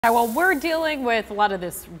While we're dealing with a lot of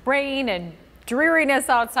this rain and dreariness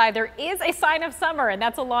outside, there is a sign of summer, and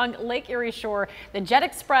that's along Lake Erie shore. The Jet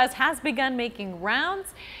Express has begun making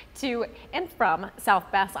rounds to and from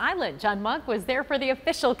South Bass Island. John Monk was there for the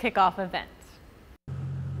official kickoff event.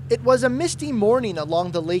 It was a misty morning along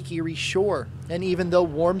the Lake Erie shore, and even though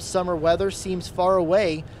warm summer weather seems far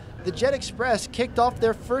away, the Jet Express kicked off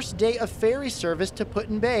their first day of ferry service to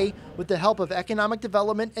Put-in-Bay with the help of economic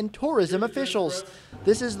development and tourism officials.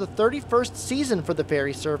 This is the 31st season for the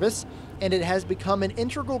ferry service, and it has become an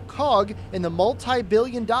integral cog in the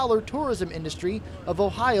multi-billion-dollar tourism industry of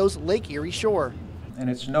Ohio's Lake Erie shore. And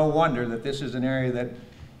it's no wonder that this is an area that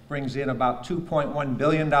brings in about $2.1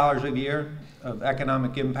 billion a year of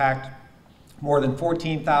economic impact, more than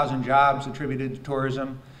 14,000 jobs attributed to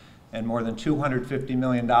tourism, and more than $250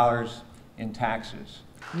 million in taxes.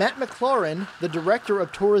 Matt McLaurin, the director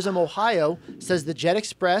of Tourism Ohio, says the Jet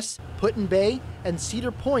Express, Put-in-Bay, and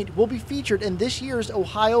Cedar Point will be featured in this year's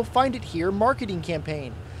Ohio Find It Here marketing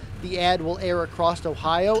campaign. The ad will air across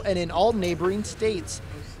Ohio and in all neighboring states.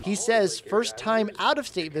 He says first-time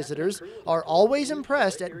out-of-state visitors are always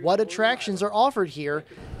impressed at what attractions are offered here,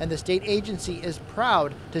 and the state agency is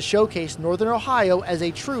proud to showcase Northern Ohio as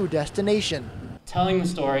a true destination. Telling the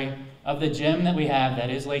story of the gem that we have that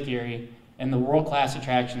is Lake Erie and the world-class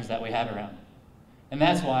attractions that we have around it. And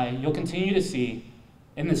that's why you'll continue to see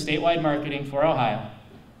in the statewide marketing for Ohio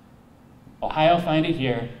Find It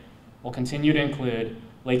Here will continue to include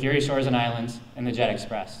Lake Erie Shores and Islands and the Jet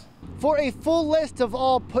Express. For a full list of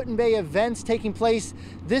all Put-in-Bay events taking place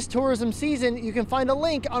this tourism season, you can find a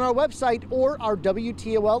link on our website or our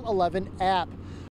WTOL 11 app.